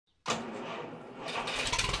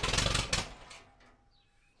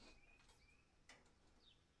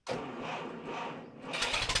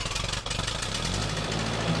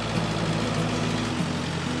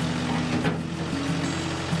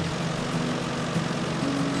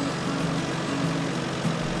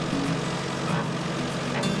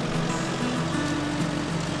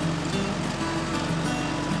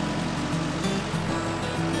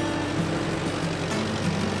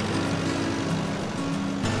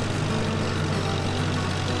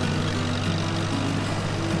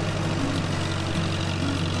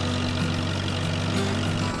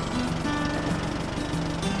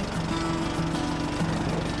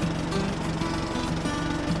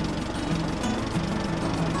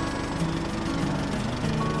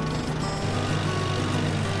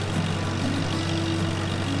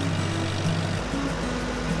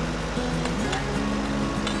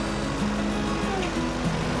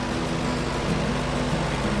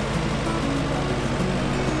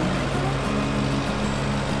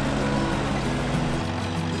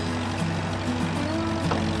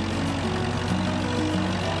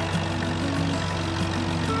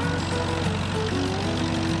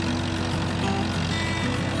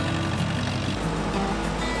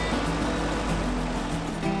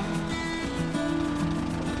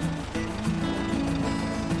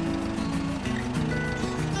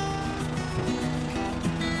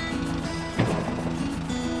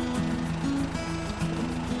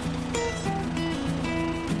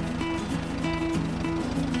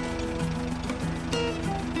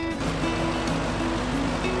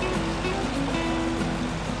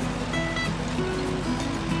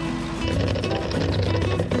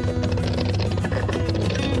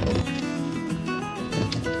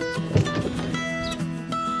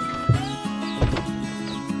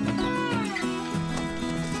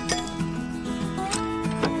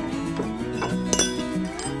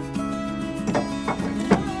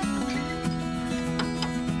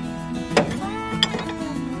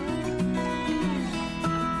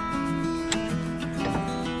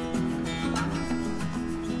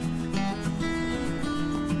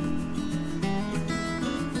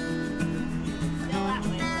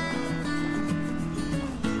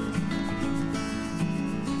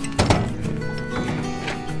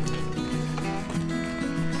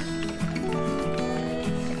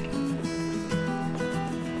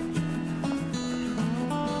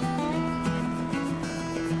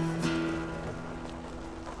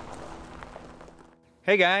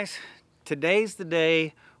Hey guys, today's the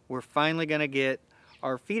day we're finally gonna get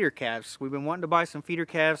our feeder calves. We've been wanting to buy some feeder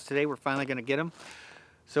calves. Today we're finally gonna get them.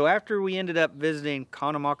 So after we ended up visiting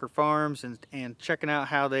Kannmacher Farms and checking out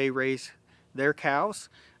how they raise their cows,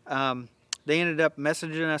 they ended up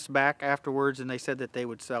messaging us back afterwards, and they said that they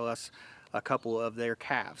would sell us a couple of their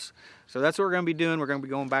calves. So that's what we're gonna be doing. We're gonna be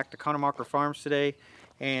going back to Kannmacher Farms today,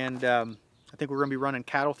 and I think we're gonna be running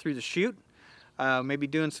cattle through the chute. Maybe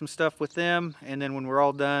doing some stuff with them, and then when we're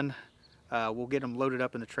all done, we'll get them loaded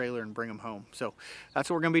up in the trailer and bring them home. So that's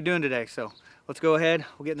what we're going to be doing today. So let's go ahead,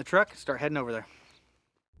 we'll get in the truck and start heading over there.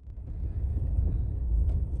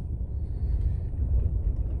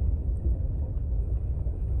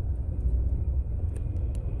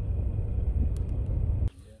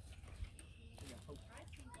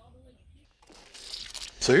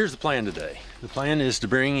 So here's the plan today. The plan is to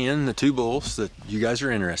bring in the two bulls that you guys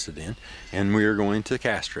are interested in, and we are going to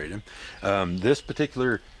castrate them. This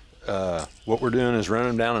particular, what we're doing is running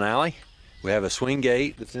them down an alley. We have a swing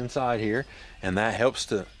gate that's inside here, and that helps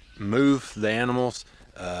to move the animals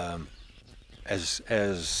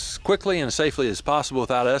as quickly and safely as possible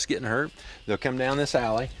without us getting hurt. They'll come down this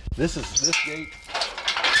alley. This gate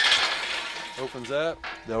opens up.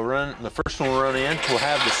 They'll run, the first one will run in. We'll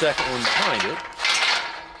have the second one behind it.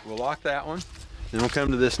 We'll lock that one, then we'll come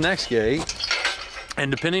to this next gate, and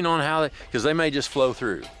depending on how because they may just flow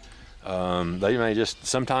through. They may just,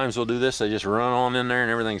 sometimes we'll do this, they just run on in there and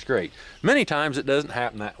everything's great. Many times it doesn't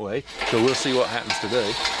happen that way, so we'll see what happens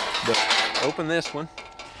today. But open this one,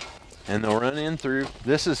 and they'll run in through.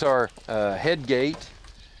 This is our head gate,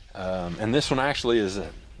 and this one actually is,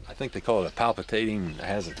 I think they call it it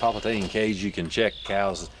has a palpitating cage. You can check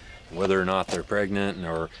cows whether or not they're pregnant,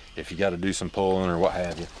 or if you got to do some pulling or what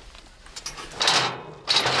have you.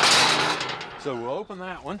 So we'll open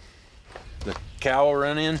that one. The cow will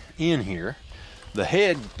run in here. The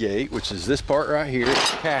head gate, which is this part right here,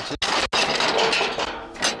 catches.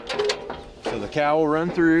 So the cow will run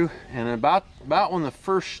through, and about when the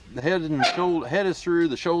head and the head is through,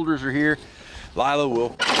 the shoulders are here, Lila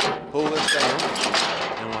will pull this down,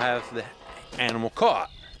 and we'll have the animal caught.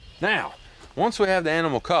 Now, once we have the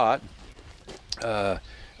animal caught,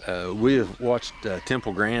 we have watched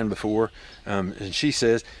Temple Grand before, and she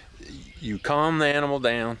says you calm the animal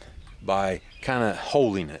down by kind of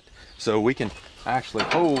holding it. So we can actually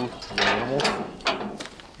hold the animal,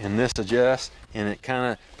 and this adjusts, and it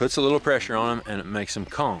kind of puts a little pressure on them, and it makes them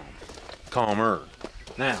calmer.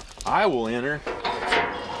 Now, I'll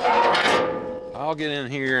get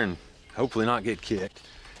in here and hopefully not get kicked,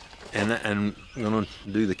 and I'm going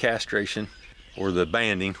to do the castration, or the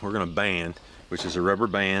banding. We're going to band, which is a rubber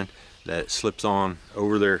band that slips on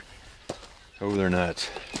over their nuts.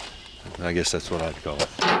 I guess that's what I'd call it.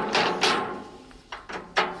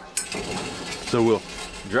 So we'll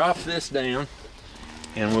drop this down,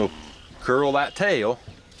 and we'll curl that tail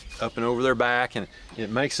up and over their back, and it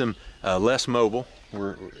makes them less mobile.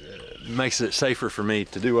 Makes it safer for me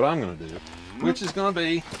to do what I'm going to do, which is going to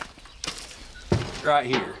be right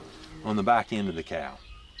here on the back end of the cow.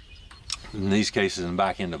 In these cases, in the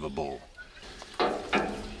back end of a bull.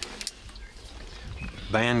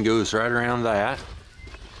 Band goes right around that.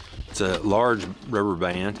 It's a large rubber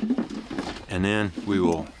band, and then we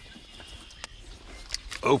will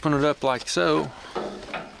open it up like so,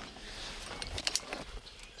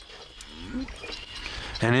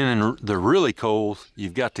 and then in the really cold,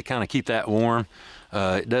 you've got to kind of keep that warm.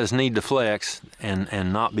 It does need to flex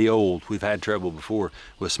and not be old. We've had trouble before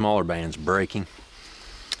with smaller bands breaking.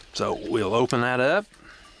 So we'll open that up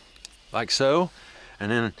like so,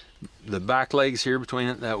 and then the back legs here between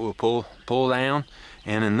it, that will pull down.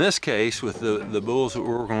 And in this case, with the bulls that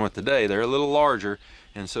we're working with today, they're a little larger,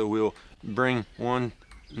 and so we'll bring one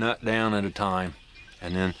nut down at a time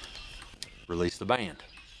and then release the band.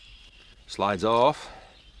 Slides off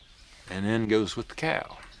and then goes with the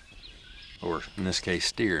cow, or in this case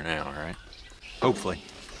steer now, right? Hopefully.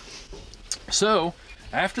 So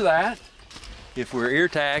after that, if we're ear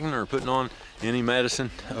tagging or putting on any medicine,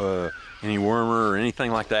 any wormer or anything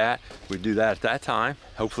like that, we do that at that time.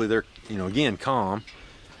 Hopefully they're, again, calm.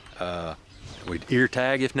 We'd ear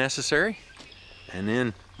tag if necessary, and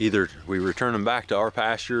then either we return them back to our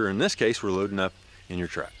pasture, or in this case, we're loading up in your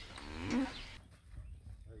truck. To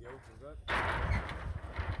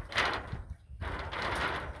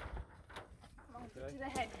the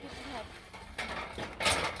head,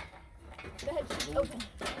 the head should be open.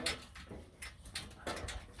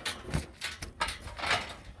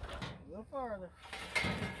 A little farther.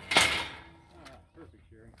 Perfect,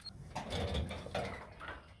 Sherry.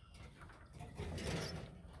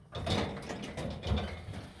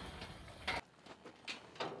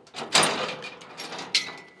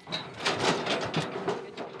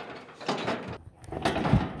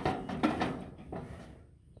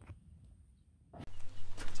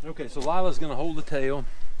 Okay, so Lila's gonna hold the tail.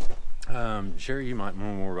 Sherry, you might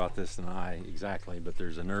know more about this than I exactly, but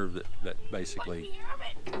there's a nerve that basically,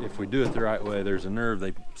 if we do it the right way, there's a nerve,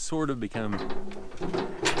 they sort of become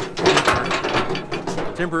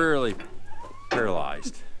temporarily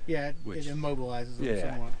paralyzed. Yeah, it immobilizes them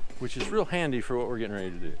somewhat. Which is real handy for what we're getting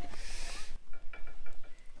ready to do.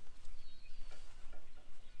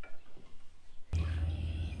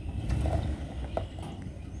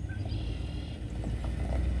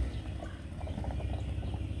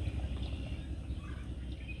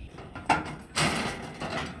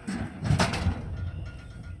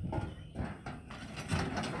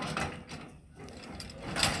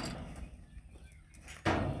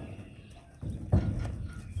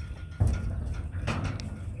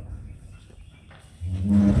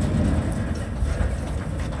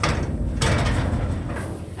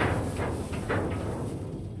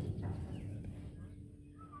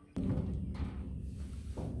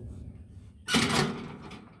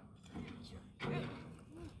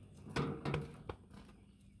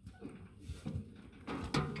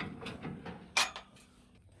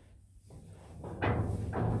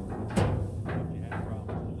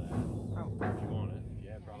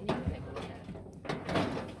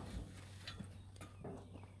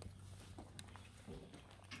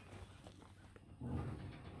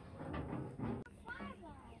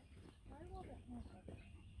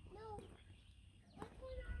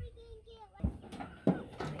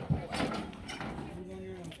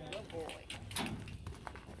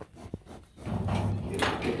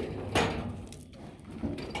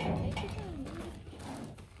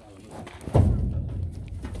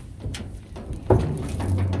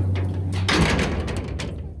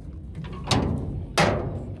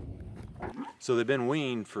 So they've been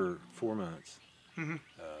weaned for 4 months.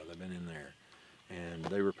 They've been in there, and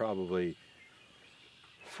they were probably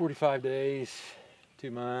 45 days,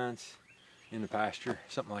 2 months in the pasture,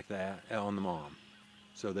 something like that, on the mom.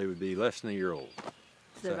 So they would be less than a year old.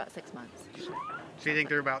 So they're about 6 months. So you think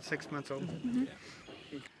they're about 6 months old? Mm-hmm.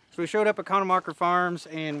 Yeah. So we showed up at Kannmacher Farms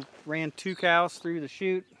and ran 2 cows through the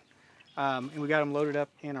chute, and we got them loaded up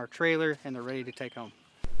in our trailer, and they're ready to take home.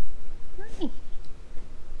 Hi.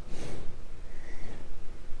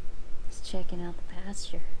 Just checking out the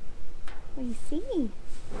pasture. What do you see?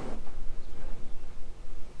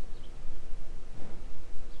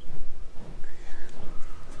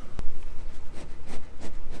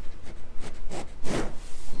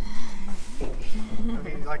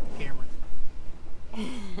 Okay, you like the camera.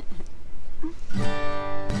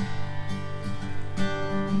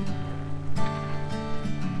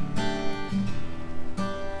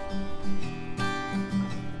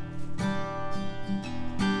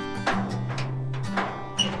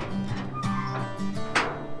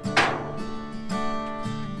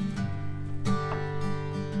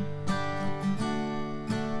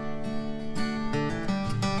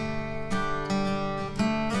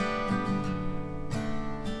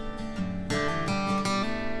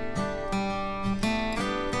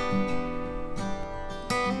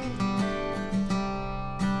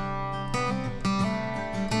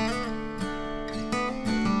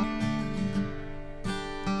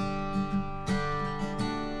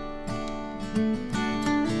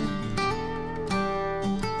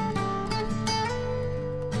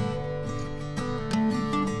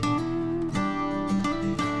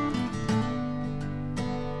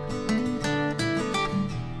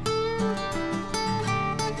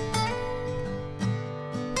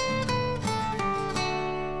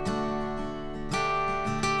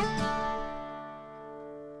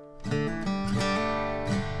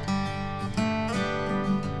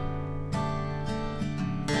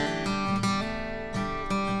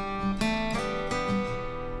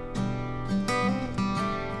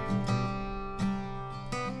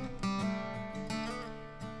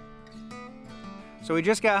 So we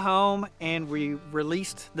just got home and we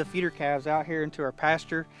released the feeder calves out here into our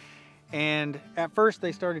pasture. And at first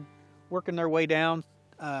they started working their way down,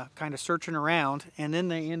 kind of searching around. And then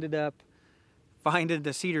they ended up finding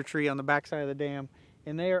the cedar tree on the backside of the dam.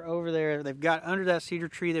 And they are over there. They've got under that cedar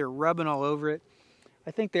tree. They're rubbing all over it.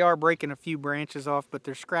 I think they are breaking a few branches off, but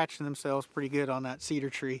they're scratching themselves pretty good on that cedar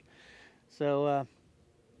tree. So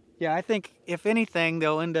yeah, I think if anything,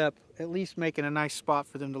 they'll end up at least making a nice spot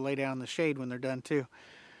for them to lay down in the shade when they're done too.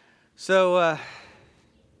 So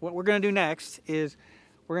what we're gonna do next is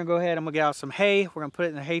we're gonna go ahead, I'm gonna get out some hay. We're gonna put it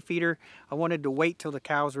in the hay feeder. I wanted to wait till the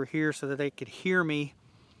cows were here so that they could hear me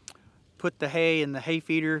put the hay in the hay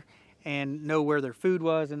feeder and know where their food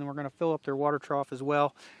was, and then we're gonna fill up their water trough as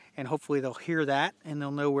well, and hopefully they'll hear that and they'll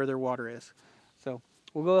know where their water is. So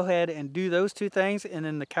we'll go ahead and do those 2 things, and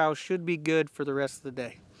then the cows should be good for the rest of the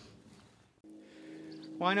day.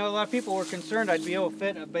 Well, I know a lot of people were concerned I'd be able to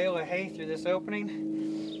fit a bale of hay through this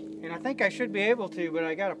opening, and I think I should be able to, but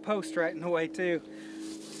I got a post right in the way too.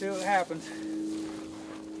 See what happens.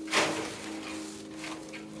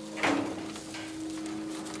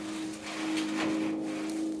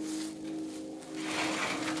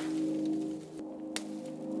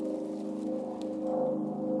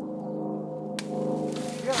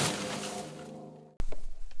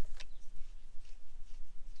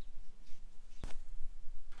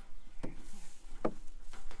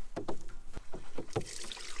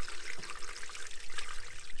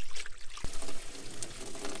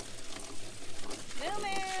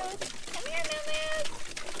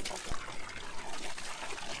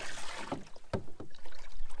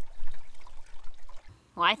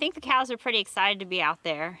 Well, I think the cows are pretty excited to be out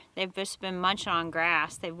there. They've just been munching on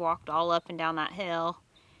grass. They've walked all up and down that hill,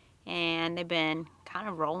 and they've been kind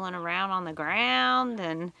of rolling around on the ground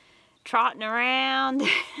and trotting around.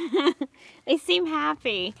 They seem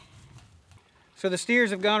happy. So the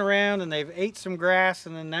steers have gone around and they've ate some grass,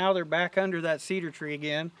 and then now they're back under that cedar tree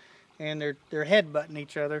again, and they're head-butting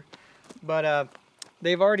each other. But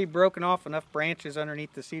they've already broken off enough branches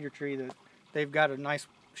underneath the cedar tree that they've got a nice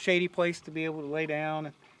shady place to be able to lay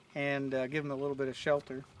down and give them a little bit of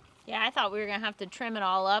shelter. Yeah, I thought we were gonna have to trim it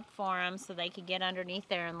all up for them so they could get underneath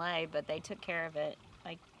there and lay, but they took care of it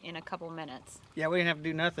like in a couple minutes. Yeah, we didn't have to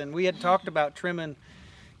do nothing. We had talked about trimming,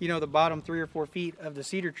 you know, the bottom 3 or 4 feet of the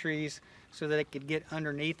cedar trees so that it could get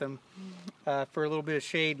underneath them for a little bit of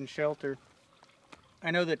shade and shelter.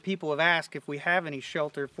 I know that people have asked if we have any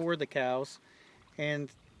shelter for the cows, and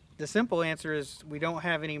the simple answer is we don't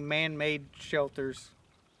have any man-made shelters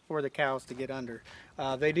for the cows to get under.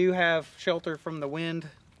 They do have shelter from the wind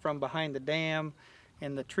from behind the dam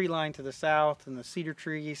and the tree line to the south and the cedar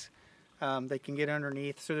trees. They can get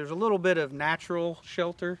underneath. So there's a little bit of natural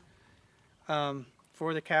shelter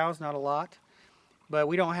for the cows, not a lot. But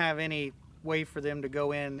we don't have any way for them to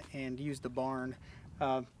go in and use the barn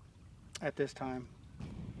at this time.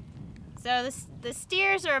 So the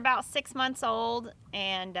steers are about 6 months old,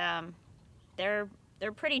 and they're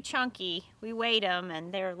pretty chunky. We weighed them,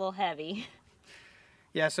 and they're a little heavy.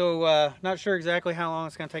 Yeah, so not sure exactly how long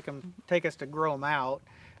it's going to take us to grow them out,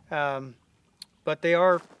 but they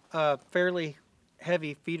are fairly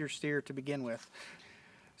heavy feeder steer to begin with.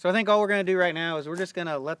 So I think all we're going to do right now is we're just going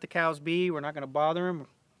to let the cows be. We're not going to bother them.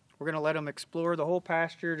 We're going to let them explore the whole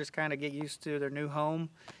pasture, just kind of get used to their new home,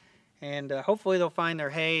 and hopefully they'll find their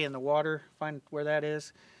hay and the water, find where that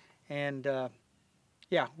is, and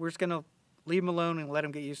yeah, we're just going to leave them alone and let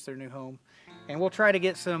them get used to their new home. And we'll try to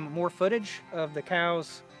get some more footage of the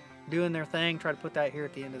cows doing their thing, try to put that here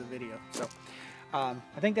at the end of the video. So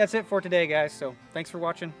I think that's it for today, guys. So thanks for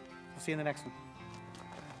watching. We'll see you in the next one.